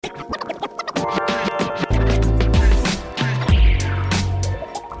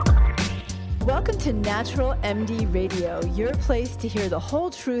to Natural MD Radio, your place to hear the whole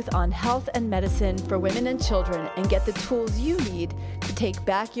truth on health and medicine for women and children and get the tools you need to take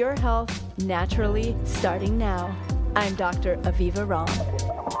back your health naturally starting now. I'm Dr. Aviva Romm.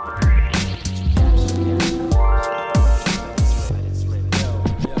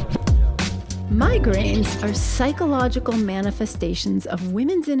 Migraines are psychological manifestations of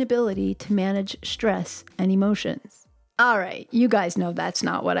women's inability to manage stress and emotions. All right, you guys know that's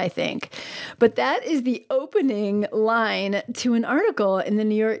not what I think. But that is the opening line to an article in the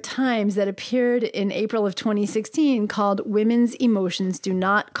New York Times that appeared in April of 2016 called Women's Emotions Do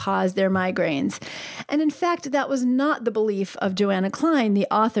Not Cause Their Migraines. And in fact, that was not the belief of Joanna Klein, the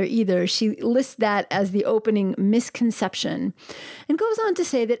author, either. She lists that as the opening misconception and goes on to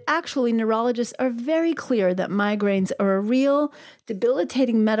say that actually neurologists are very clear that migraines are a real,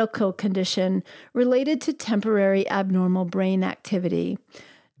 debilitating medical condition related to temporary abnormal brain activity.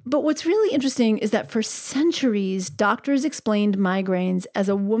 But what's really interesting is that for centuries, doctors explained migraines as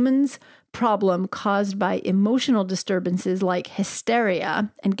a woman's problem caused by emotional disturbances like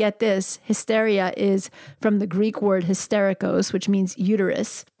hysteria. And get this, hysteria is from the Greek word hysterikos, which means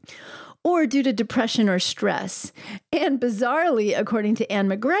uterus, or due to depression or stress. And bizarrely, according to Anne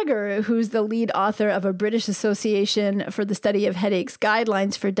McGregor, who's the lead author of a British Association for the Study of Headaches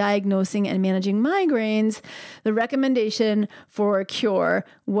guidelines for diagnosing and managing migraines, the recommendation for a cure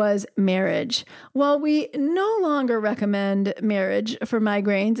was marriage. While we no longer recommend marriage for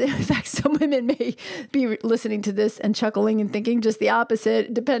migraines, in fact, some women may be listening to this and chuckling and thinking just the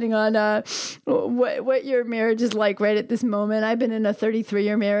opposite, depending on what your marriage is like right at this moment. I've been in a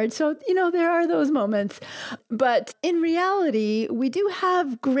 33-year marriage, so there are those moments. But in reality, we do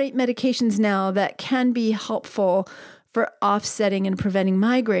have great medications now that can be helpful for offsetting and preventing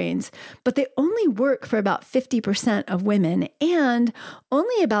migraines, but they only work for about 50% of women, and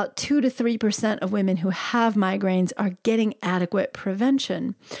only about 2 to 3% of women who have migraines are getting adequate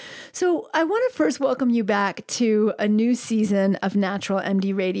prevention. So I want to first welcome you back to a new season of Natural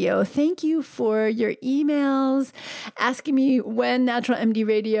MD Radio. Thank you for your emails asking me when Natural MD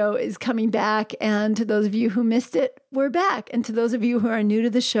Radio is coming back, and to those of you who missed it, we're back. And to those of you who are new to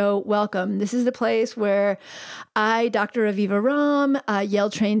the show, welcome. This is the place where I, Dr. Aviva Romm, a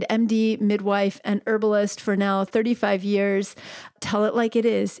Yale-trained MD, midwife, and herbalist for now 35 years, tell it like it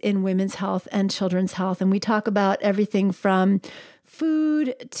is in women's health and children's health. And we talk about everything from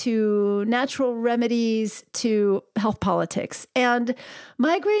food to natural remedies to health politics. And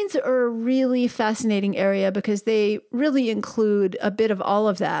migraines are a really fascinating area because they really include a bit of all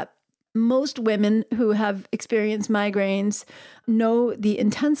of that. Most women who have experienced migraines know the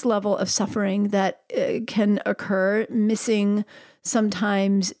intense level of suffering that can occur, missing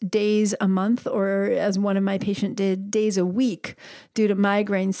sometimes days a month, or as one of my patients did, days a week due to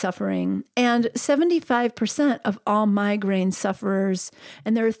migraine suffering. And 75% of all migraine sufferers,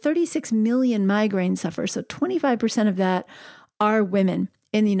 and there are 36 million migraine sufferers, so 25% of that are women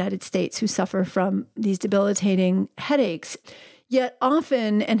in the United States who suffer from these debilitating headaches. Yet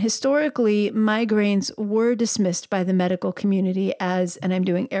often and historically, migraines were dismissed by the medical community as, and I'm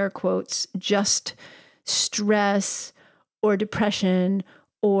doing air quotes, just stress or depression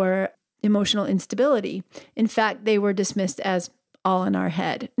or emotional instability. In fact, they were dismissed as all in our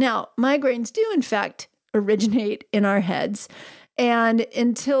head. Now, migraines do, in fact, originate in our heads. And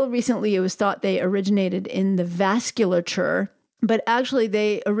until recently, it was thought they originated in the vasculature, but actually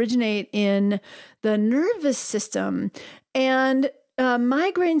they originate in the nervous system. And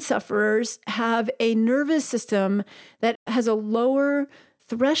migraine sufferers have a nervous system that has a lower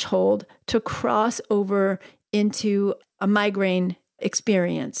threshold to cross over into a migraine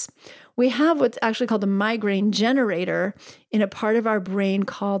experience. We have what's actually called a migraine generator in a part of our brain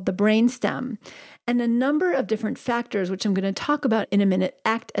called the brainstem. And a number of different factors, which I'm going to talk about in a minute,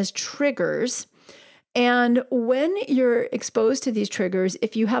 act as triggers. And when you're exposed to these triggers,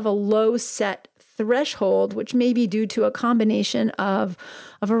 if you have a low set threshold, which may be due to a combination of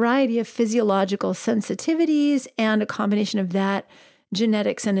a variety of physiological sensitivities and a combination of that,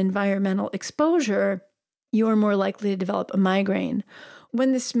 genetics and environmental exposure, you're more likely to develop a migraine.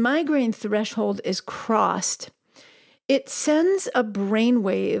 When this migraine threshold is crossed, it sends a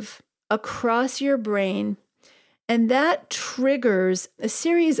brainwave across your brain, and that triggers a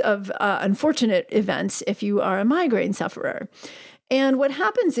series of unfortunate events if you are a migraine sufferer. And what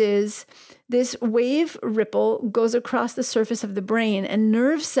happens is this wave ripple goes across the surface of the brain, and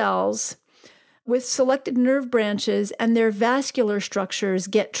nerve cells with selected nerve branches and their vascular structures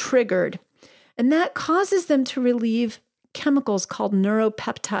get triggered. And that causes them to relieve chemicals called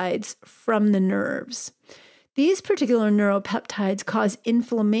neuropeptides from the nerves. These particular neuropeptides cause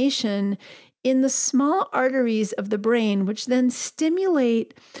inflammation in the small arteries of the brain, which then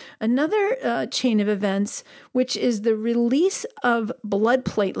stimulate another chain of events, which is the release of blood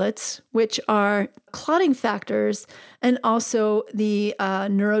platelets, which are clotting factors, and also the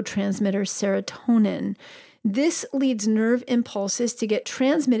neurotransmitter serotonin. This leads nerve impulses to get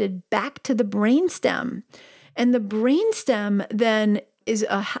transmitted back to the brainstem. And the brainstem then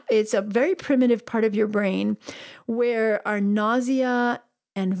it's a very primitive part of your brain where our nausea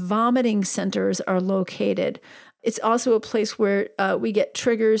and vomiting centers are located. It's also a place where we get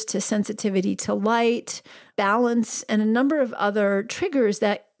triggers to sensitivity to light, balance, and a number of other triggers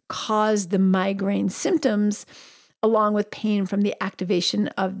that cause the migraine symptoms, along with pain from the activation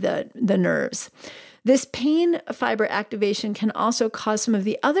of the nerves. This pain fiber activation can also cause some of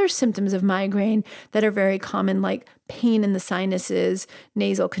the other symptoms of migraine that are very common, like pain in the sinuses,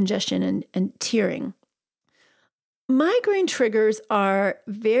 nasal congestion, and tearing. Migraine triggers are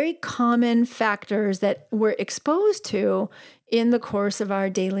very common factors that we're exposed to in the course of our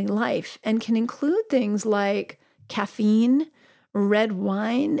daily life and can include things like caffeine, red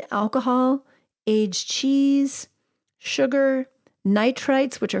wine, alcohol, aged cheese, sugar,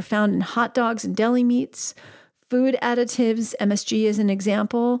 nitrites, which are found in hot dogs and deli meats, food additives, MSG is an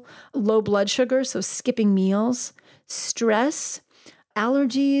example, low blood sugar, so skipping meals, stress,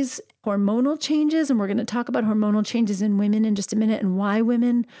 allergies, hormonal changes, and we're going to talk about hormonal changes in women in just a minute and why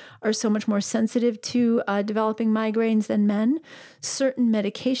women are so much more sensitive to developing migraines than men, certain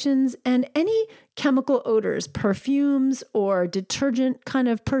medications, and any chemical odors, perfumes or detergent kind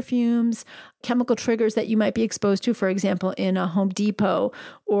of perfumes, chemical triggers that you might be exposed to, for example, in a Home Depot,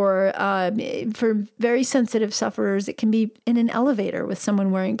 or for very sensitive sufferers, it can be in an elevator with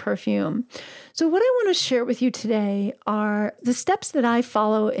someone wearing perfume. So what I want to share with you today are the steps that I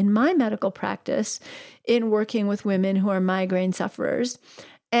follow in my medical practice in working with women who are migraine sufferers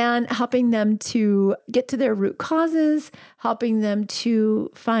and helping them to get to their root causes, helping them to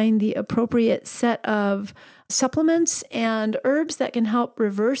find the appropriate set of supplements and herbs that can help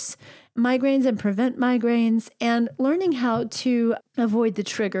reverse migraines and prevent migraines, and learning how to avoid the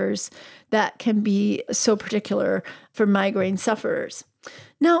triggers that can be so particular for migraine sufferers.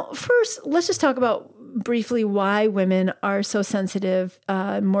 Now, first, let's just talk about briefly why women are so sensitive,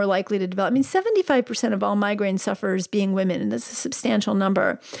 more likely to develop. 75% of all migraine sufferers being women, and that's a substantial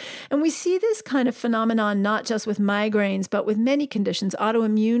number. And we see this kind of phenomenon not just with migraines, but with many conditions.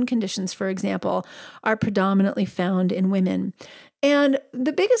 Autoimmune conditions, for example, are predominantly found in women. And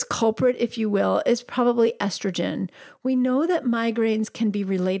the biggest culprit, if you will, is probably estrogen. We know that migraines can be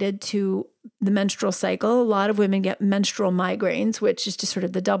related to the menstrual cycle. A lot of women get menstrual migraines, which is just sort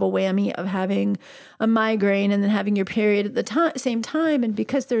of the double whammy of having a migraine and then having your period at the same time. And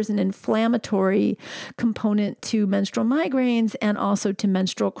because there's an inflammatory component to menstrual migraines and also to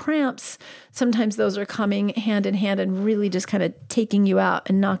menstrual cramps, sometimes those are coming hand in hand and really just kind of taking you out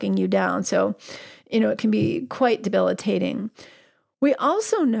and knocking you down. So, it can be quite debilitating. We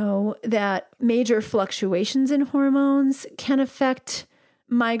also know that major fluctuations in hormones can affect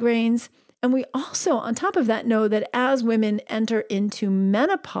migraines. And we also, on top of that, know that as women enter into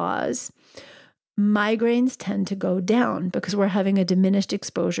menopause, migraines tend to go down because we're having a diminished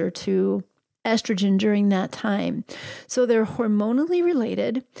exposure to estrogen during that time. So they're hormonally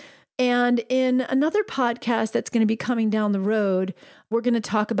related. And in another podcast that's going to be coming down the road, we're going to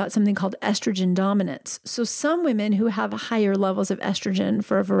talk about something called estrogen dominance. So some women who have higher levels of estrogen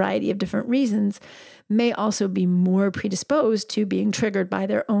for a variety of different reasons may also be more predisposed to being triggered by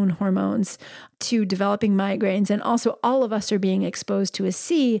their own hormones to developing migraines. And also all of us are being exposed to a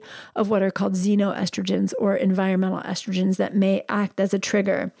sea of what are called xenoestrogens or environmental estrogens that may act as a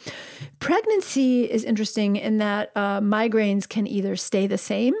trigger. Pregnancy is interesting in that migraines can either stay the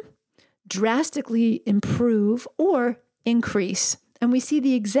same, drastically improve, or increase. And we see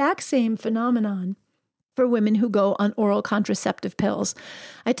the exact same phenomenon for women who go on oral contraceptive pills.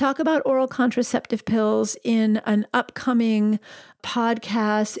 I talk about oral contraceptive pills in an upcoming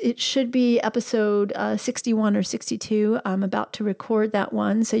podcast. It should be episode 61 or 62. I'm about to record that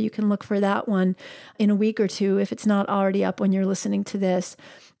one, so you can look for that one in a week or two if it's not already up when you're listening to this.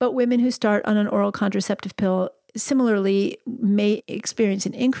 But women who start on an oral contraceptive pill similarly may experience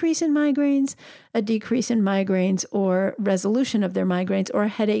an increase in migraines, a decrease in migraines, or resolution of their migraines, or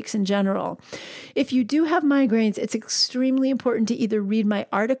headaches in general. If you do have migraines, it's extremely important to either read my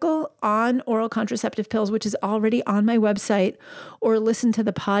article on oral contraceptive pills, which is already on my website, or listen to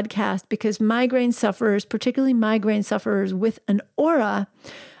the podcast, because migraine sufferers, particularly migraine sufferers with an aura,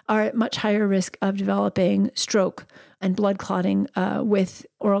 are at much higher risk of developing stroke and blood clotting with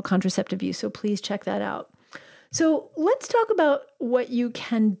oral contraceptive use. So please check that out. So let's talk about what you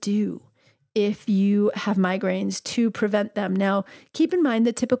can do if you have migraines to prevent them. Now, keep in mind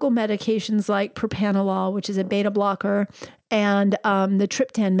the typical medications like propranolol, which is a beta blocker, and the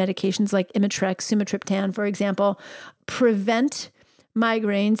triptan medications like Imitrex, sumatriptan, for example, prevent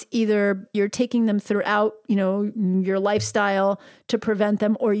migraines. Either you're taking them throughout, your lifestyle to prevent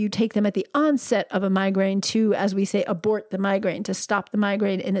them, or you take them at the onset of a migraine to, as we say, abort the migraine, to stop the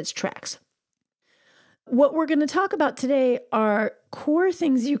migraine in its tracks. What we're going to talk about today are core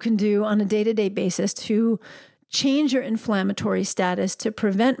things you can do on a day-to-day basis to change your inflammatory status to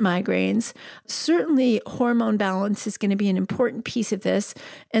prevent migraines. Certainly, hormone balance is going to be an important piece of this.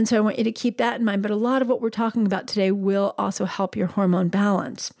 And so I want you to keep that in mind. But a lot of what we're talking about today will also help your hormone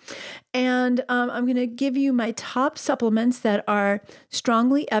balance. And I'm going to give you my top supplements that are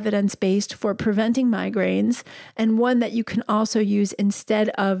strongly evidence-based for preventing migraines, and one that you can also use instead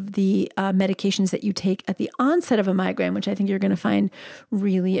of the medications that you take at the onset of a migraine, which I think you're going to find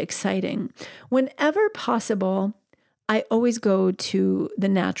really exciting. Whenever possible, I always go to the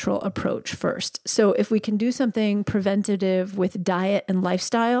natural approach first. So if we can do something preventative with diet and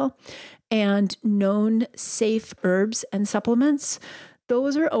lifestyle and known safe herbs and supplements,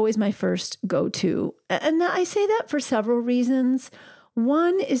 those are always my first go-to. And I say that for several reasons.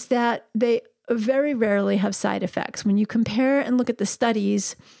 One is that they very rarely have side effects. When you compare and look at the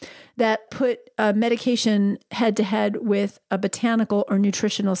studies that put medication head-to-head with a botanical or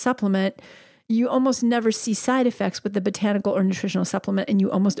nutritional supplement, you almost never see side effects with the botanical or nutritional supplement, and you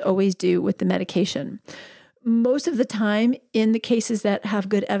almost always do with the medication. Most of the time, in the cases that have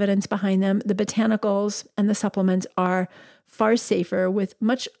good evidence behind them, the botanicals and the supplements are far safer, with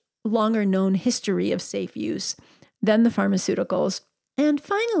much longer known history of safe use than the pharmaceuticals. And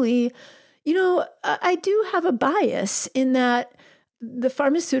finally, I do have a bias in that the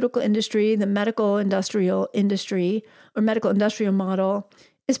pharmaceutical industry, the medical industrial industry, or medical industrial model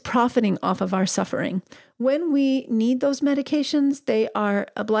is profiting off of our suffering. When we need those medications, they are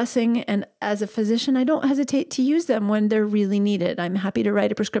a blessing. And as a physician, I don't hesitate to use them when they're really needed. I'm happy to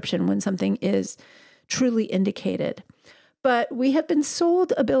write a prescription when something is truly indicated. But we have been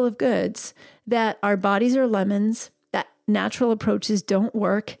sold a bill of goods that our bodies are lemons, that natural approaches don't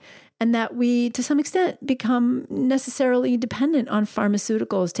work, and that we, to some extent, become necessarily dependent on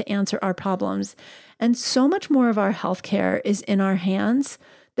pharmaceuticals to answer our problems. And so much more of our healthcare is in our hands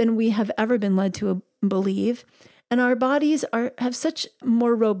than we have ever been led to believe. And our bodies have such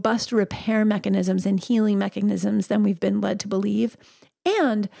more robust repair mechanisms and healing mechanisms than we've been led to believe.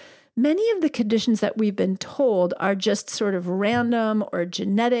 And many of the conditions that we've been told are just sort of random or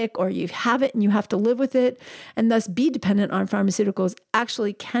genetic, or you have it and you have to live with it, and thus be dependent on pharmaceuticals,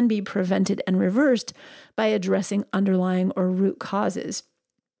 actually can be prevented and reversed by addressing underlying or root causes.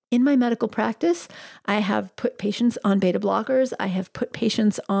 In my medical practice, I have put patients on beta blockers. I have put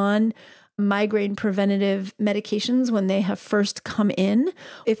patients on migraine preventative medications when they have first come in,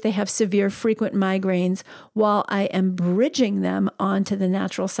 if they have severe frequent migraines, while I am bridging them onto the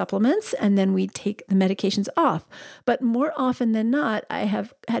natural supplements, and then we take the medications off. But more often than not, I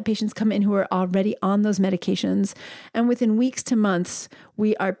have had patients come in who are already on those medications, and within weeks to months,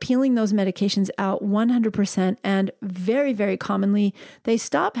 we are peeling those medications out 100%, and very, very commonly, they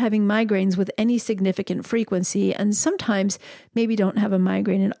stop having migraines with any significant frequency, and sometimes maybe don't have a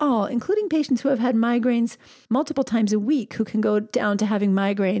migraine at all, including patients who have had migraines multiple times a week, who can go down to having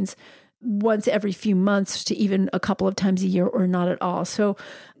migraines once every few months to even a couple of times a year or not at all. So,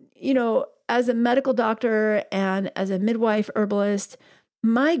 as a medical doctor and as a midwife herbalist,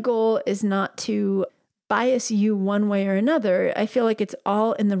 my goal is not to bias you one way or another. I feel like it's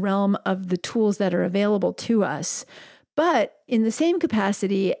all in the realm of the tools that are available to us. But in the same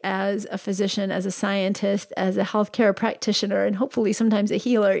capacity as a physician, as a scientist, as a healthcare practitioner, and hopefully sometimes a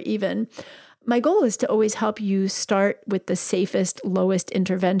healer even, my goal is to always help you start with the safest, lowest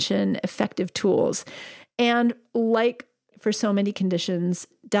intervention, effective tools. And like for so many conditions,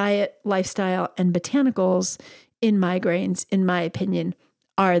 diet, lifestyle, and botanicals in migraines, in my opinion,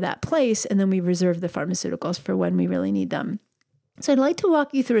 are that place. And then we reserve the pharmaceuticals for when we really need them. So I'd like to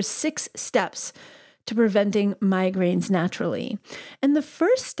walk you through 6 steps to preventing migraines naturally. And the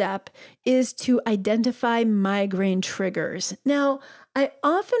first step is to identify migraine triggers. Now, I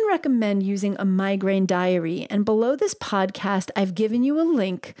often recommend using a migraine diary, and below this podcast, I've given you a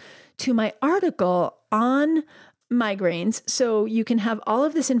link to my article on migraines, so you can have all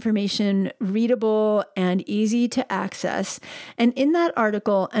of this information readable and easy to access. And in that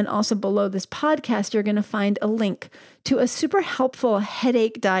article, and also below this podcast, you're going to find a link to a super helpful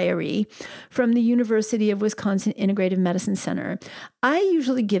headache diary from the University of Wisconsin Integrative Medicine Center. I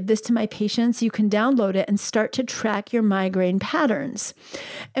usually give this to my patients. You can download it and start to track your migraine patterns.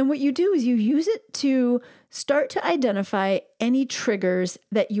 And what you do is you use it to start to identify any triggers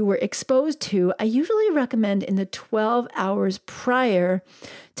that you were exposed to. I usually recommend in the 12 hours prior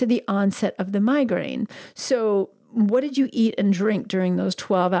to the onset of the migraine. So what did you eat and drink during those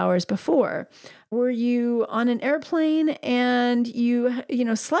 12 hours before? Were you on an airplane and you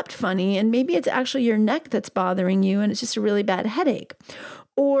slept funny, and maybe it's actually your neck that's bothering you and it's just a really bad headache?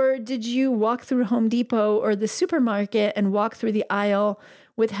 Or did you walk through Home Depot or the supermarket and walk through the aisle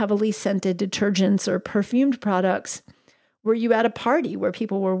with heavily scented detergents or perfumed products? Were you at a party where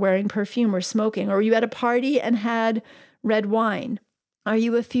people were wearing perfume or smoking? Or were you at a party and had red wine? Are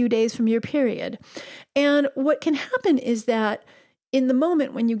you a few days from your period? And what can happen is that in the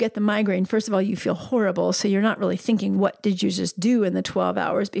moment when you get the migraine, first of all, you feel horrible. So you're not really thinking, what did you just do in the 12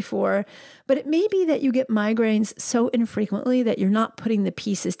 hours before? But it may be that you get migraines so infrequently that you're not putting the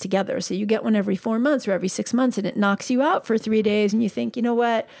pieces together. So you get one every 4 months or every 6 months, and it knocks you out for 3 days. And you think, you know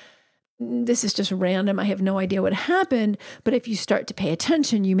what? This is just random. I have no idea what happened. But if you start to pay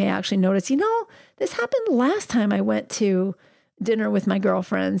attention, you may actually notice, this happened last time I went to dinner with my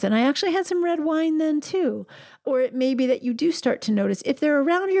girlfriends, and I actually had some red wine then too. Or it may be that you do start to notice if they're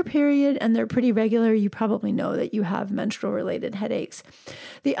around your period and they're pretty regular, you probably know that you have menstrual related headaches.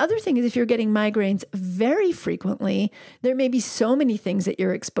 The other thing is if you're getting migraines very frequently, there may be so many things that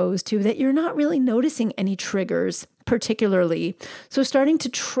you're exposed to that you're not really noticing any triggers particularly. So starting to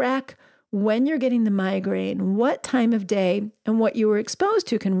track when you're getting the migraine, what time of day, and what you were exposed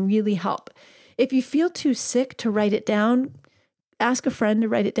to can really help. If you feel too sick to write it down, ask a friend to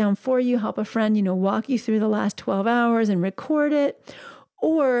write it down for you, help a friend, walk you through the last 12 hours and record it,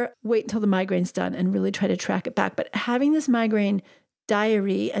 or wait until the migraine's done and really try to track it back. But having this migraine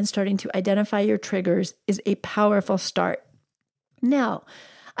diary and starting to identify your triggers is a powerful start. Now,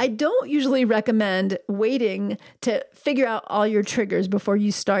 I don't usually recommend waiting to figure out all your triggers before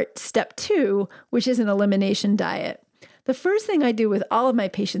you start step 2, which is an elimination diet. The first thing I do with all of my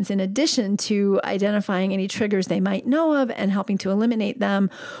patients, in addition to identifying any triggers they might know of and helping to eliminate them,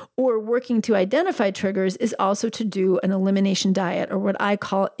 or working to identify triggers, is also to do an elimination diet, or what I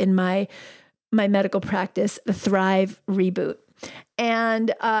call in my medical practice, the Thrive Reboot.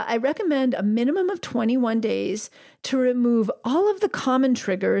 And I recommend a minimum of 21 days to remove all of the common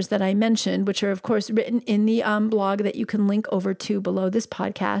triggers that I mentioned, which are, of course, written in the blog that you can link over to below this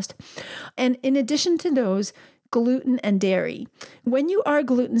podcast. And in addition to those, gluten and dairy. When you are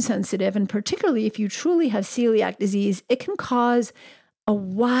gluten sensitive, and particularly if you truly have celiac disease, it can cause a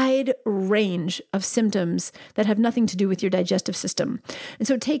wide range of symptoms that have nothing to do with your digestive system. And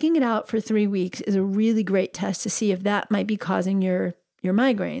so taking it out for 3 weeks is a really great test to see if that might be causing your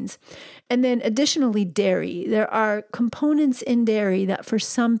migraines. And then additionally, dairy. There are components in dairy that for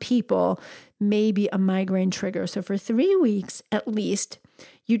some people may be a migraine trigger. So for 3 weeks at least,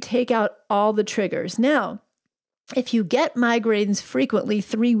 you take out all the triggers. Now, if you get migraines frequently,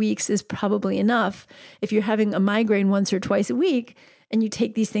 3 weeks is probably enough. If you're having a migraine once or twice a week and you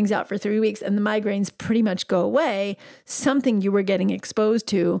take these things out for 3 weeks and the migraines pretty much go away, something you were getting exposed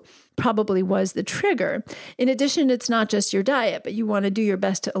to probably was the trigger. In addition, it's not just your diet, but you want to do your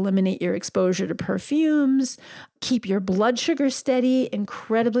best to eliminate your exposure to perfumes, keep your blood sugar steady,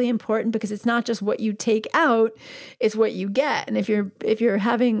 incredibly important, because it's not just what you take out, it's what you get. And if you're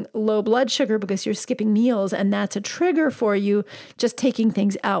having low blood sugar because you're skipping meals and that's a trigger for you, just taking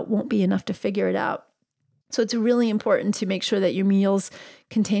things out won't be enough to figure it out. So it's really important to make sure that your meals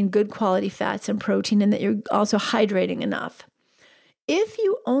contain good quality fats and protein and that you're also hydrating enough. If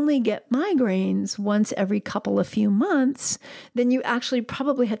you only get migraines once every few months, then you actually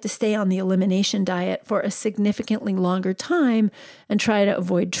probably have to stay on the elimination diet for a significantly longer time and try to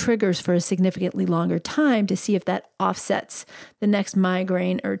avoid triggers for a significantly longer time to see if that offsets the next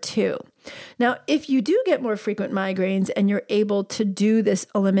migraine or two. Now, if you do get more frequent migraines and you're able to do this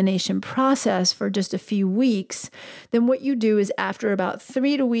elimination process for just a few weeks, then what you do is after about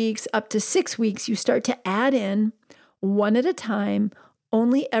 3 weeks up to 6 weeks, you start to add in one at a time,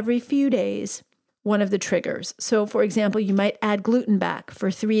 only every few days, one of the triggers. So for example, you might add gluten back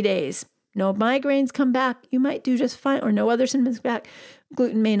for 3 days. No migraines come back, you might do just fine, or no other symptoms back.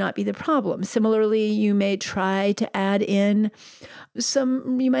 Gluten may not be the problem. Similarly, you may try to add in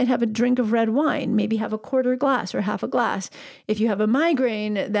you might have a drink of red wine, maybe have a quarter glass or half a glass. If you have a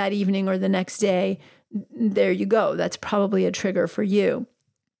migraine that evening or the next day, there you go. That's probably a trigger for you.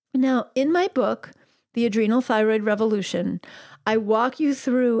 Now, in my book, The Adrenal Thyroid Revolution, I walk you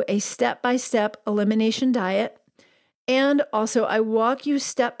through a step-by-step elimination diet. And also, I walk you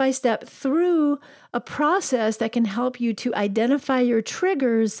step by step through a process that can help you to identify your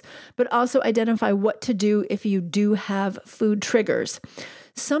triggers, but also identify what to do if you do have food triggers.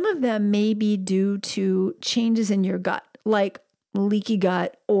 Some of them may be due to changes in your gut, like leaky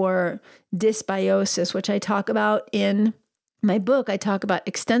gut or dysbiosis, which I talk about in my book. I talk about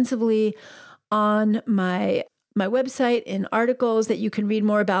extensively on my website in articles that you can read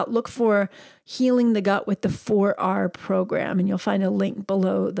more about. Look for Healing the Gut with the 4R program, and you'll find a link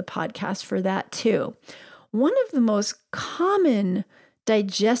below the podcast for that too. One of the most common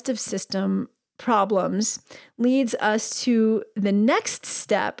digestive system problems leads us to the next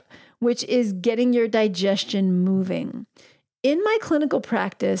step, which is getting your digestion moving. In my clinical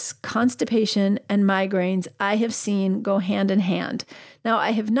practice, constipation and migraines I have seen go hand in hand. Now,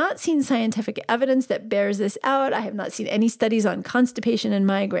 I have not seen scientific evidence that bears this out. I have not seen any studies on constipation and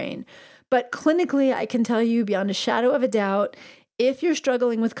migraine. But clinically, I can tell you beyond a shadow of a doubt, if you're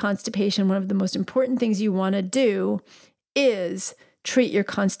struggling with constipation, one of the most important things you want to do is treat your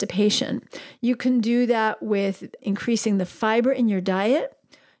constipation. You can do that with increasing the fiber in your diet.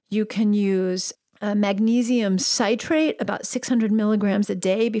 You can use magnesium citrate, about 600 milligrams a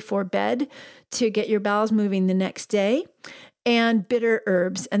day before bed to get your bowels moving the next day, and bitter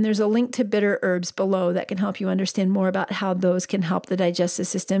herbs. And there's a link to bitter herbs below that can help you understand more about how those can help the digestive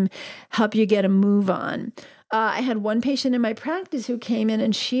system, help you get a move on. I had one patient in my practice who came in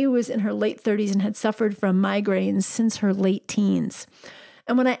and she was in her late 30s and had suffered from migraines since her late teens.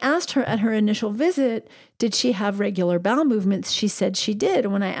 And when I asked her at her initial visit, did she have regular bowel movements? She said she did.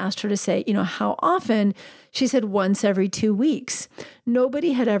 And when I asked her to say, how often? She said once every 2 weeks.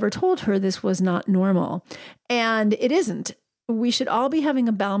 Nobody had ever told her this was not normal. And it isn't. We should all be having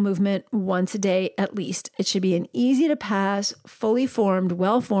a bowel movement once a day at least. It should be an easy to pass, fully formed,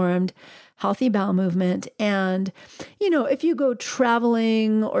 well-formed, healthy bowel movement. And, if you go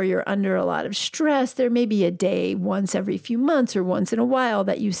traveling or you're under a lot of stress, there may be a day once every few months or once in a while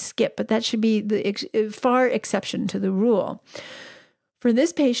that you skip, but that should be the far exception to the rule. For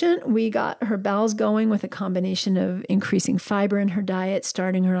this patient, we got her bowels going with a combination of increasing fiber in her diet,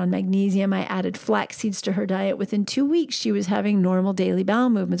 starting her on magnesium. I added flax seeds to her diet. Within 2 weeks, she was having normal daily bowel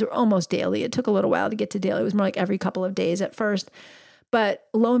movements, or almost daily. It took a little while to get to daily. It was more like every couple of days at first. But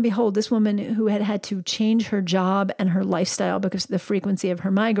lo and behold, this woman who had to change her job and her lifestyle because of the frequency of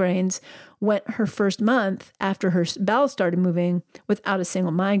her migraines went her first month after her bowels started moving without a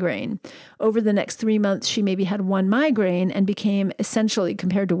single migraine. Over the next 3 months, she maybe had one migraine and became essentially,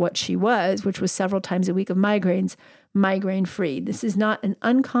 compared to what she was, which was several times a week of migraines, migraine-free. This is not an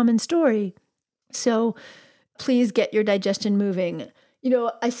uncommon story. So please get your digestion moving.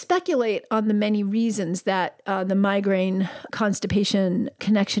 I speculate on the many reasons that the migraine constipation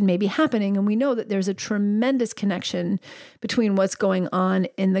connection may be happening. And we know that there's a tremendous connection between what's going on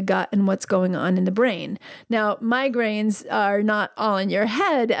in the gut and what's going on in the brain. Now, migraines are not all in your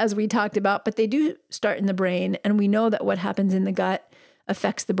head, as we talked about, but they do start in the brain. And we know that what happens in the gut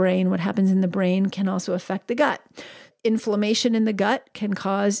affects the brain. What happens in the brain can also affect the gut. Inflammation in the gut can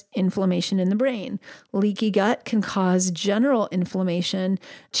cause inflammation in the brain. Leaky gut can cause general inflammation.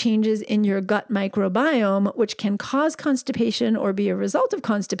 Changes in your gut microbiome, which can cause constipation or be a result of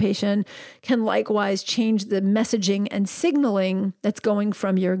constipation, can likewise change the messaging and signaling that's going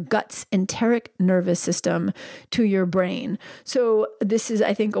from your gut's enteric nervous system to your brain. So this is,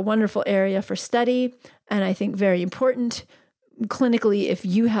 I think, a wonderful area for study, and I think very important. Clinically, if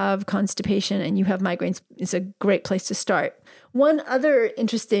you have constipation and you have migraines, it's a great place to start. One other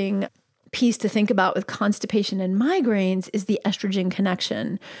interesting piece to think about with constipation and migraines is the estrogen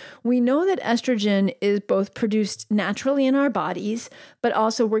connection. We know that estrogen is both produced naturally in our bodies, but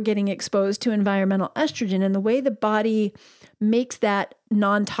also we're getting exposed to environmental estrogen. And the way the body makes that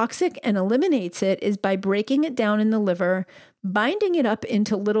non-toxic and eliminates it is by breaking it down in the liver, binding it up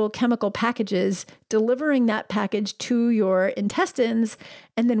into little chemical packages, delivering that package to your intestines,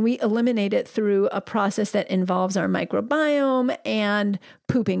 and then we eliminate it through a process that involves our microbiome and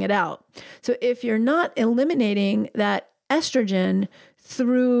pooping it out. So if you're not eliminating that estrogen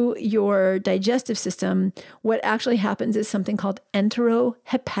through your digestive system, what actually happens is something called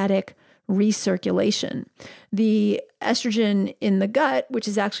enterohepatic recirculation. The estrogen in the gut, which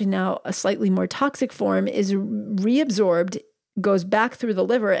is actually now a slightly more toxic form, is reabsorbed, goes back through the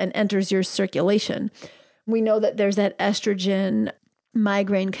liver and enters your circulation. We know that there's that estrogen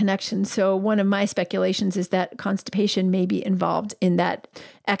migraine connection. So one of my speculations is that constipation may be involved in that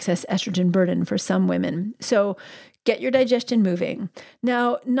excess estrogen burden for some women. So get your digestion moving.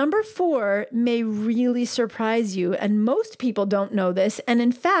 Now, number 4 may really surprise you, and most people don't know this. And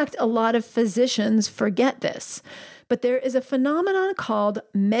in fact, a lot of physicians forget this. But there is a phenomenon called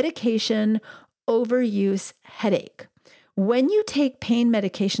medication overuse headache. When you take pain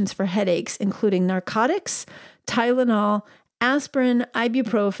medications for headaches, including narcotics, Tylenol, aspirin,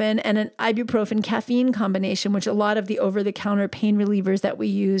 ibuprofen, and an ibuprofen caffeine combination, which a lot of the over-the-counter pain relievers that we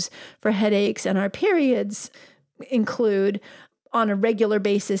use for headaches and our periods include on a regular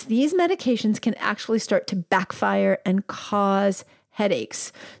basis, these medications can actually start to backfire and cause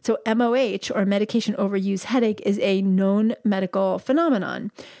headaches. So MOH, or medication overuse headache, is a known medical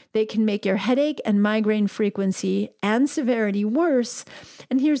phenomenon. They can make your headache and migraine frequency and severity worse.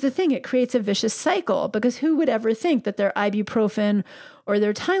 And here's the thing, it creates a vicious cycle, because who would ever think that their ibuprofen or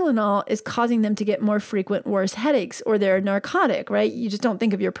their Tylenol is causing them to get more frequent, worse headaches, or their narcotic, right? You just don't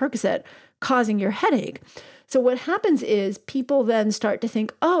think of your Percocet causing your headache. So what happens is people then start to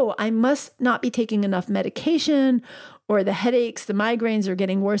think, oh, I must not be taking enough medication, or the headaches, the migraines are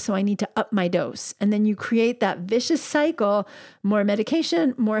getting worse, so I need to up my dose. And then you create that vicious cycle, more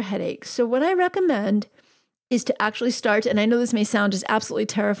medication, more headaches. So what I recommend is to actually start, and I know this may sound just absolutely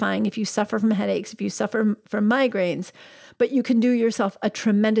terrifying if you suffer from headaches, if you suffer from migraines, but you can do yourself a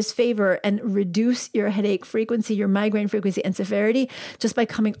tremendous favor and reduce your headache frequency, your migraine frequency and severity just by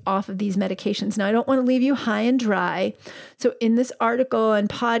coming off of these medications. Now, I don't want to leave you high and dry. So in this article and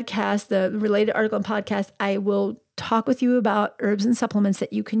podcast, the related article and podcast, I will talk with you about herbs and supplements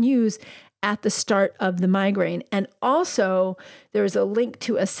that you can use at the start of the migraine. And also, there's a link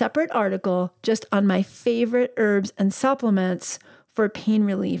to a separate article just on my favorite herbs and supplements for pain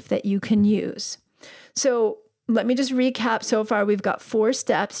relief that you can use. So let me just recap. So far, we've got 4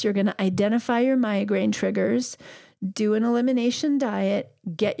 steps. You're going to identify your migraine triggers, do an elimination diet,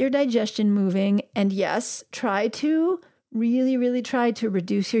 get your digestion moving, and yes, really try to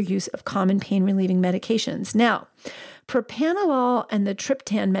reduce your use of common pain relieving medications. Now, propranolol and the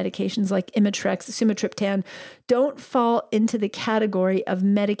triptan medications like Imitrex, sumatriptan, don't fall into the category of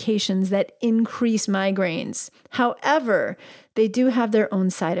medications that increase migraines. However, they do have their own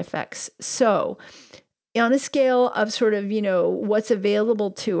side effects. So on a scale of sort of, what's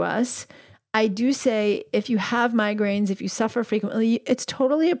available to us, I do say if you have migraines, if you suffer frequently, it's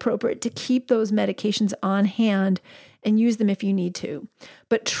totally appropriate to keep those medications on hand and use them if you need to.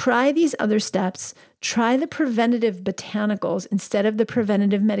 But try these other steps. Try the preventative botanicals instead of the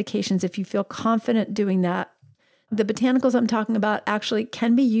preventative medications if you feel confident doing that. The botanicals I'm talking about actually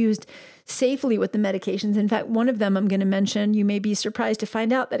can be used safely with the medications. In fact, one of them I'm going to mention, you may be surprised to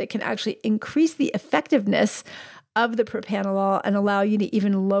find out that it can actually increase the effectiveness of the propranolol and allow you to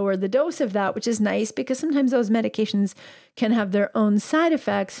even lower the dose of that, which is nice because sometimes those medications can have their own side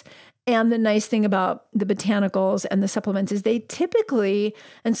effects. And the nice thing about the botanicals and the supplements is they typically,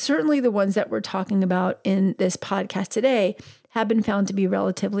 and certainly the ones that we're talking about in this podcast today, have been found to be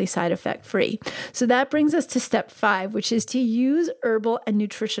relatively side effect free. So that brings us to step 5, which is to use herbal and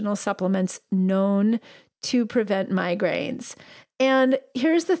nutritional supplements known to prevent migraines. And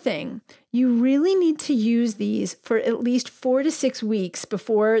here's the thing, you really need to use these for at least 4 to 6 weeks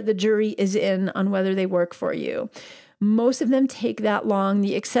before the jury is in on whether they work for you. Most of them take that long.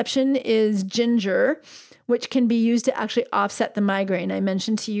 The exception is ginger, which can be used to actually offset the migraine. I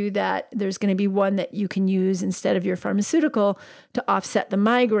mentioned to you that there's going to be one that you can use instead of your pharmaceutical to offset the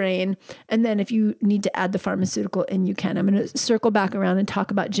migraine. And then if you need to add the pharmaceutical in, you can. I'm going to circle back around and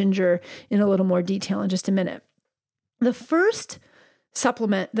talk about ginger in a little more detail in just a minute. The first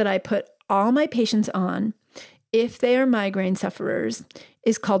supplement that I put all my patients on, if they are migraine sufferers,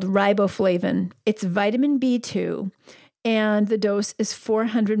 is called riboflavin. It's vitamin B2, and the dose is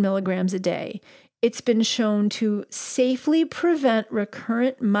 400 milligrams a day. It's been shown to safely prevent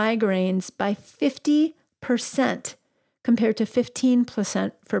recurrent migraines by 50% compared to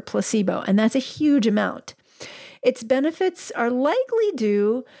 15% for placebo, and that's a huge amount. Its benefits are likely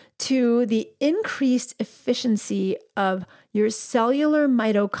due to the increased efficiency of your cellular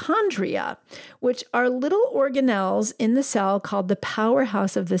mitochondria, which are little organelles in the cell called the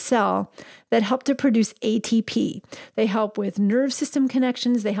powerhouse of the cell that help to produce ATP. They help with nerve system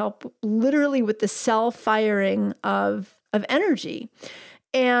connections. They help literally with the cell firing of energy.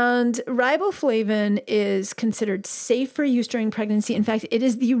 And riboflavin is considered safe for use during pregnancy. In fact, it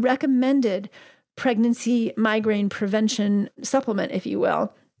is the recommended pregnancy migraine prevention supplement, if you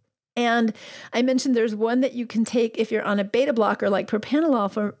will. And I mentioned there's one that you can take if you're on a beta blocker like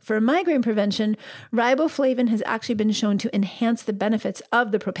propranolol for migraine prevention. Riboflavin has actually been shown to enhance the benefits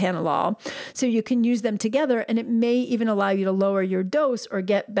of the propranolol. So you can use them together, and it may even allow you to lower your dose or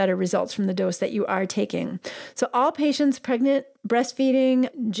get better results from the dose that you are taking. So all patients pregnant, breastfeeding,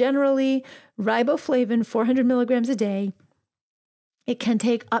 generally, riboflavin, 400 milligrams a day. It can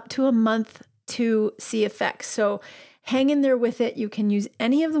take up to a month to see effects. So hang in there with it. You can use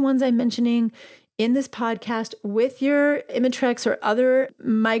any of the ones I'm mentioning in this podcast with your Imitrex or other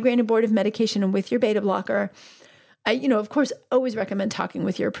migraine abortive medication and with your beta blocker. I, of course, always recommend talking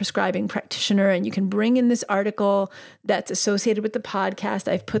with your prescribing practitioner, and you can bring in this article that's associated with the podcast.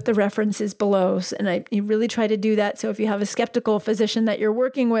 I've put the references below, and I really try to do that. So if you have a skeptical physician that you're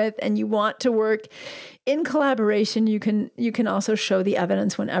working with and you want to work in collaboration, you can also show the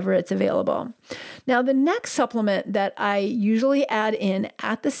evidence whenever it's available. Now, the next supplement that I usually add in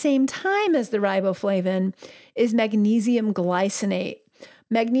at the same time as the riboflavin is magnesium glycinate.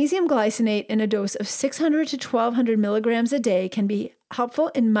 Magnesium glycinate in a dose of 600 to 1200 milligrams a day can be helpful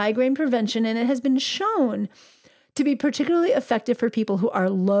in migraine prevention, and it has been shown to be particularly effective for people who are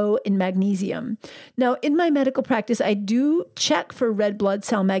low in magnesium. Now, in my medical practice, I do check for red blood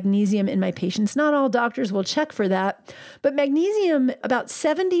cell magnesium in my patients. Not all doctors will check for that, but magnesium, about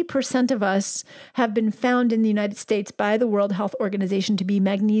 70% of us have been found in the United States by the World Health Organization to be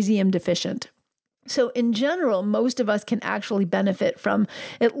magnesium deficient. So in general, most of us can actually benefit from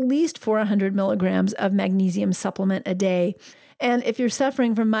at least 400 milligrams of magnesium supplement a day. And if you're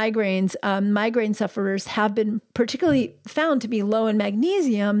suffering from migraines, migraine sufferers have been particularly found to be low in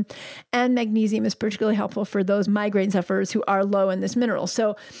magnesium, and magnesium is particularly helpful for those migraine sufferers who are low in this mineral.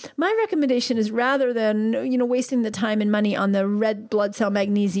 So my recommendation is, rather than wasting the time and money on the red blood cell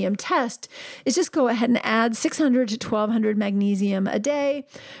magnesium test, is just go ahead and add 600 to 1200 magnesium a day,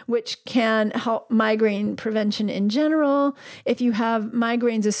 which can help migraine prevention in general. If you have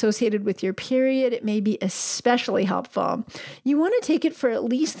migraines associated with your period, it may be especially helpful. You want to take it for at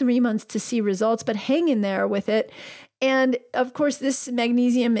least 3 months to see results, but hang in there with it. And of course, this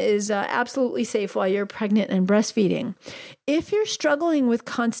magnesium is absolutely safe while you're pregnant and breastfeeding. If you're struggling with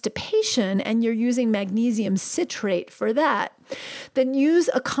constipation and you're using magnesium citrate for that, then use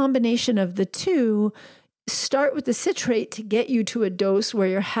a combination of the two. Start with the citrate to get you to a dose where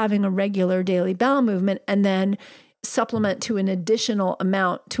you're having a regular daily bowel movement, and then supplement to an additional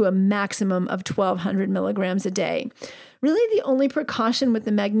amount to a maximum of 1200 milligrams a day. Really, the only precaution with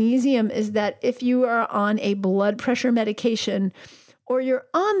the magnesium is that if you are on a blood pressure medication or you're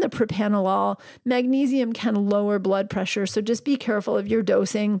on the propranolol, magnesium can lower blood pressure. So just be careful of your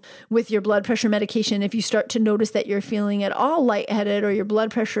dosing with your blood pressure medication. If you start to notice that you're feeling at all lightheaded or your blood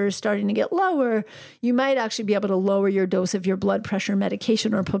pressure is starting to get lower, you might actually be able to lower your dose of your blood pressure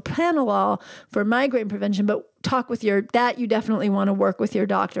medication or propranolol for migraine prevention. But that you definitely want to work with your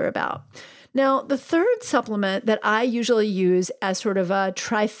doctor about. Now, the third supplement that I usually use as sort of a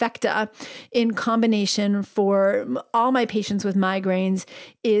trifecta in combination for all my patients with migraines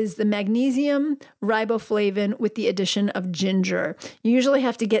is the magnesium riboflavin with the addition of ginger. You usually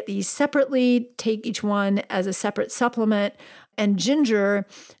have to get these separately, take each one as a separate supplement. And ginger,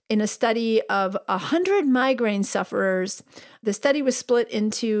 in a study of 100 migraine sufferers, the study was split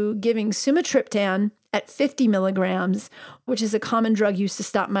into giving sumatriptan at 50 milligrams, which is a common drug used to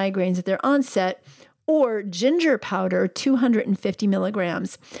stop migraines at their onset, or ginger powder, 250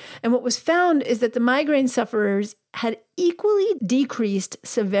 milligrams. And what was found is that the migraine sufferers had equally decreased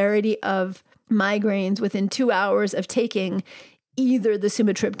severity of migraines within 2 hours of taking either the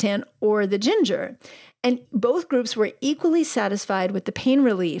sumatriptan or the ginger. And both groups were equally satisfied with the pain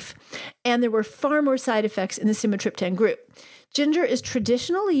relief, and there were far more side effects in the sumatriptan group. Ginger is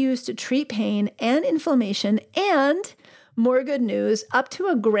traditionally used to treat pain and inflammation, and more good news, up to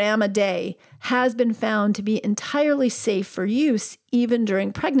 1 gram a day has been found to be entirely safe for use even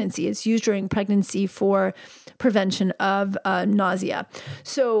during pregnancy. It's used during pregnancy for prevention of nausea.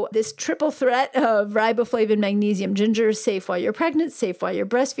 So this triple threat of riboflavin, magnesium, ginger, safe while you're pregnant, safe while you're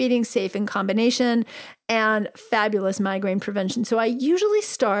breastfeeding, safe in combination, and fabulous migraine prevention. So I usually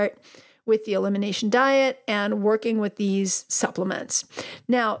start with the elimination diet and working with these supplements.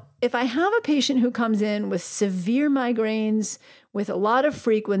 Now, if I have a patient who comes in with severe migraines with a lot of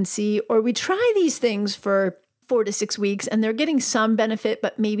frequency, or we try these things for 4 to 6 weeks and they're getting some benefit,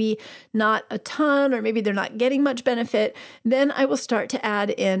 but maybe not a ton, or maybe they're not getting much benefit, then I will start to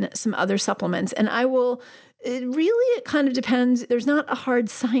add in some other supplements. And it kind of depends. There's not a hard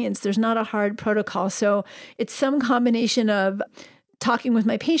science. There's not a hard protocol. So it's some combination of talking with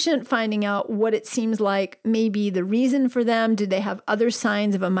my patient, finding out what it seems like may be the reason for them. Do they have other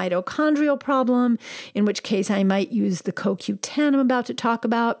signs of a mitochondrial problem? In which case I might use the CoQ10 I'm about to talk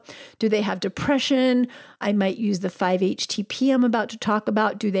about. Do they have depression? I might use the 5-HTP I'm about to talk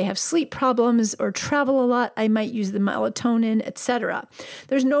about. Do they have sleep problems or travel a lot? I might use the melatonin, etc.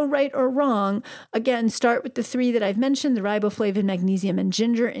 There's no right or wrong. Again, start with the three that I've mentioned, the riboflavin, magnesium, and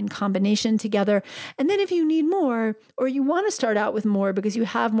ginger in combination together. And then if you need more, or you want to start out with more because you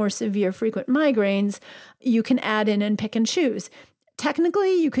have more severe frequent migraines, you can add in and pick and choose.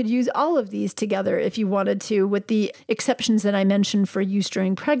 Technically, you could use all of these together if you wanted to, with the exceptions that I mentioned for use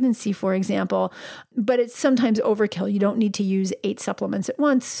during pregnancy, for example, but it's sometimes overkill. You don't need to use 8 supplements at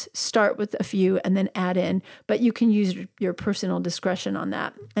once. Start with a few and then add in, but you can use your personal discretion on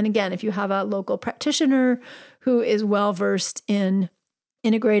that. And again, if you have a local practitioner who is well-versed in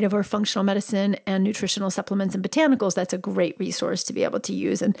integrative or functional medicine and nutritional supplements and botanicals, that's a great resource to be able to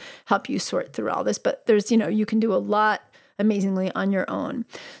use and help you sort through all this. But there's, you can do a lot amazingly on your own.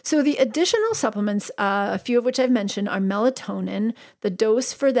 So the additional supplements, a few of which I've mentioned, are melatonin. The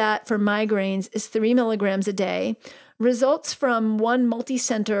dose for that for migraines is 3 milligrams a day. Results from one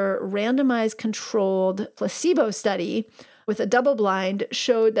multi-center randomized controlled placebo study with a double blind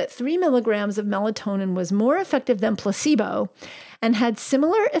showed that 3 milligrams of melatonin was more effective than placebo and had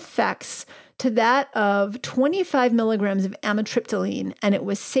similar effects to that of 25 milligrams of amitriptyline, and it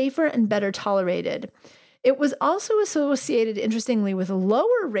was safer and better tolerated. It was also associated, interestingly, with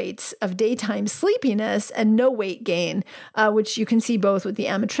lower rates of daytime sleepiness and no weight gain, which you can see both with the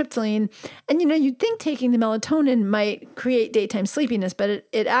amitriptyline. And, you'd think taking the melatonin might create daytime sleepiness, but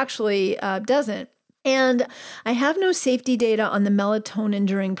it actually doesn't. And I have no safety data on the melatonin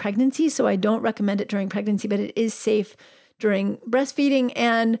during pregnancy, so I don't recommend it during pregnancy, but it is safe during breastfeeding.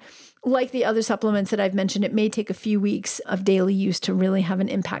 And like the other supplements that I've mentioned, it may take a few weeks of daily use to really have an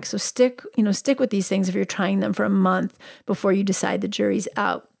impact. So stick with these things if you're trying them for a month before you decide the jury's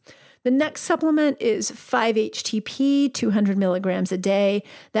out. The next supplement is 5-HTP, 200 milligrams a day.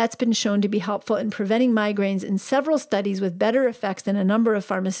 That's been shown to be helpful in preventing migraines in several studies with better effects than a number of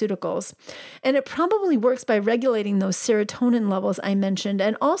pharmaceuticals. And it probably works by regulating those serotonin levels I mentioned.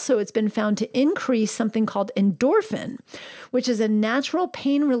 And also it's been found to increase something called endorphin, which is a natural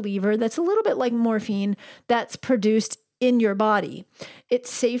pain reliever that's a little bit like morphine that's produced in your body.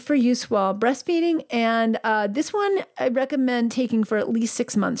 It's safe for use while breastfeeding, and this one I recommend taking for at least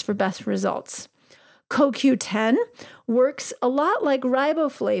 6 months for best results. CoQ10 works a lot like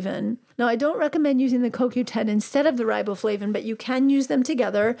riboflavin. Now, I don't recommend using the CoQ10 instead of the riboflavin, but you can use them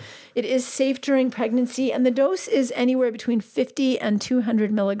together. It is safe during pregnancy, and the dose is anywhere between 50 and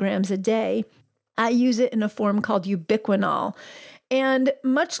 200 milligrams a day. I use it in a form called ubiquinol. And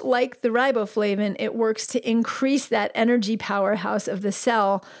much like the riboflavin, it works to increase that energy powerhouse of the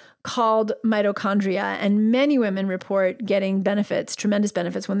cell called mitochondria. And many women report getting benefits, tremendous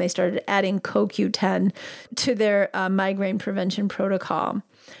benefits, when they started adding CoQ10 to their migraine prevention protocol.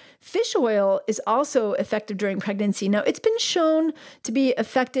 Fish oil is also effective during pregnancy. Now, it's been shown to be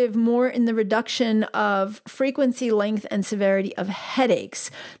effective more in the reduction of frequency, length, and severity of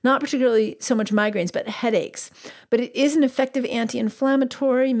headaches, not particularly so much migraines, but headaches. But it is an effective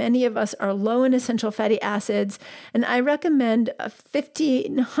anti-inflammatory. Many of us are low in essential fatty acids, and I recommend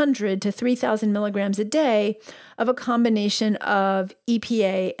 1,500 to 3,000 milligrams a day of a combination of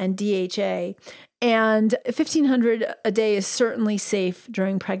EPA and DHA. And 1,500 a day is certainly safe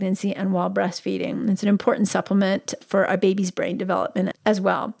during pregnancy and while breastfeeding. It's an important supplement for our baby's brain development as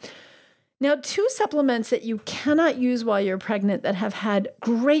well. Now, 2 supplements that you cannot use while you're pregnant that have had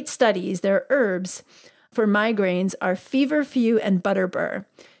great studies, they're herbs for migraines, are feverfew and butterbur.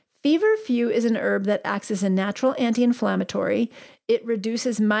 Feverfew is an herb that acts as a natural anti-inflammatory. It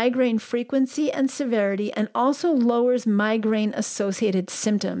reduces migraine frequency and severity and also lowers migraine-associated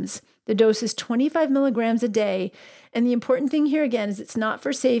symptoms. The dose is 25 milligrams a day. And the important thing here, again, is it's not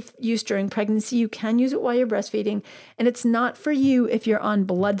for safe use during pregnancy. You can use it while you're breastfeeding. And it's not for you if you're on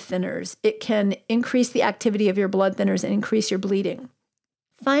blood thinners. It can increase the activity of your blood thinners and increase your bleeding.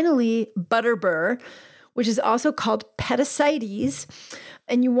 Finally, butterbur, which is also called Petasites.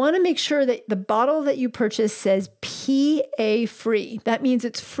 And you want to make sure that the bottle that you purchase says PA-free. That means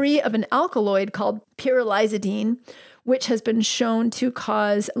it's free of an alkaloid called pyrrolizidine, which has been shown to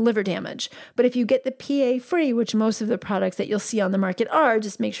cause liver damage. But if you get the PA-free, which most of the products that you'll see on the market are,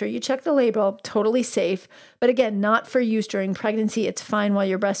 just make sure you check the label, totally safe. But again, not for use during pregnancy. It's fine while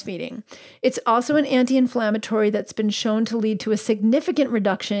you're breastfeeding. It's also an anti-inflammatory that's been shown to lead to a significant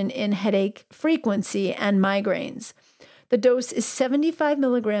reduction in headache frequency and migraines. The dose is 75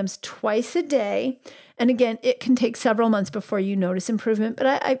 milligrams twice a day. And again, it can take several months before you notice improvement,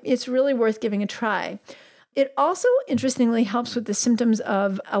 but it's really worth giving a try. It also, interestingly, helps with the symptoms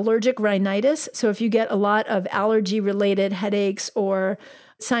of allergic rhinitis. So if you get a lot of allergy-related headaches or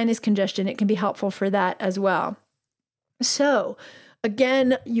sinus congestion, it can be helpful for that as well. So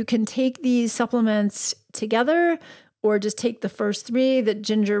again, you can take these supplements together or just take the first three, the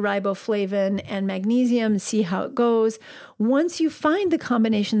ginger, riboflavin, and magnesium, and see how it goes. Once you find the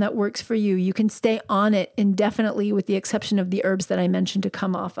combination that works for you, you can stay on it indefinitely with the exception of the herbs that I mentioned to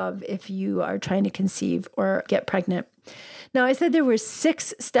come off of if you are trying to conceive or get pregnant. Now, I said there were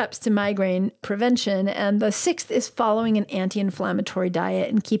 6 steps to migraine prevention, and the 6th is following an anti-inflammatory diet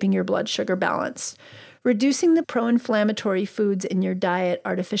and keeping your blood sugar balanced. Reducing the pro-inflammatory foods in your diet,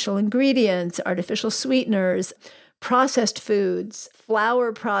 artificial ingredients, artificial sweeteners, processed foods,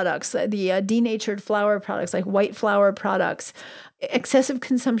 flour products, the denatured flour products like white flour products, excessive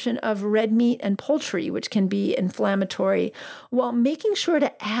consumption of red meat and poultry, which can be inflammatory, while making sure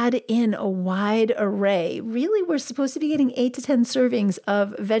to add in a wide array. Really, we're supposed to be getting 8 to 10 servings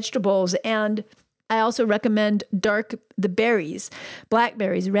of vegetables, and I also recommend the berries,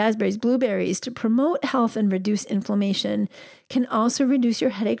 blackberries, raspberries, blueberries to promote health and reduce inflammation, can also reduce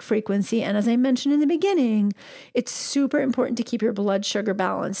your headache frequency. And as I mentioned in the beginning, it's super important to keep your blood sugar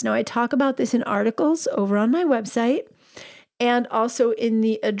balanced. Now, I talk about this in articles over on my website and also in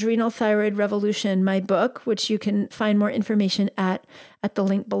the Adrenal Thyroid Revolution, my book, which you can find more information at the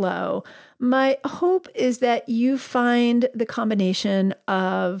link below. My hope is that you find the combination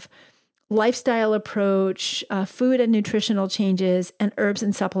of lifestyle approach, food and nutritional changes, and herbs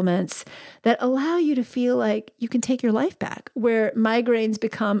and supplements that allow you to feel like you can take your life back, where migraines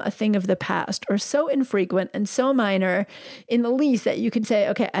become a thing of the past or so infrequent and so minor in the least that you can say,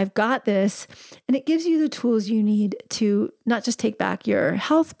 okay, I've got this. And it gives you the tools you need to not just take back your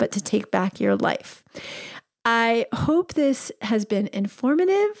health, but to take back your life. I hope this has been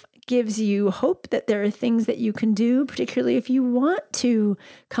informative, gives you hope that there are things that you can do, particularly if you want to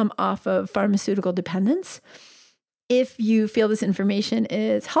come off of pharmaceutical dependence. If you feel this information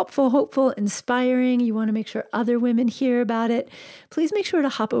is helpful, hopeful, inspiring, you want to make sure other women hear about it, please make sure to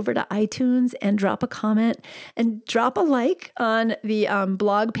hop over to iTunes and drop a comment and drop a like on the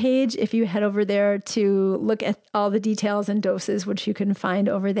blog page if you head over there to look at all the details and doses, which you can find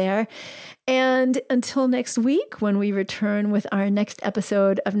over there. And until next week, when we return with our next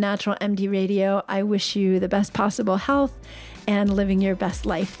episode of Natural MD Radio, I wish you the best possible health and living your best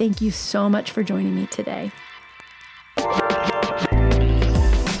life. Thank you so much for joining me today.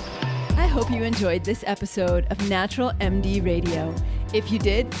 I hope you enjoyed this episode of Natural MD Radio. If you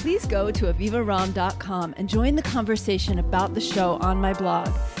did, please go to avivaram.com and join the conversation about the show on my blog.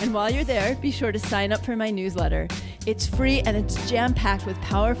 And while you're there, be sure to sign up for my newsletter. It's free and it's jam-packed with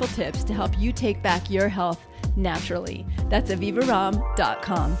powerful tips to help you take back your health naturally. That's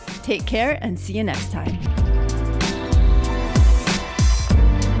avivaram.com. Take care and see you next time.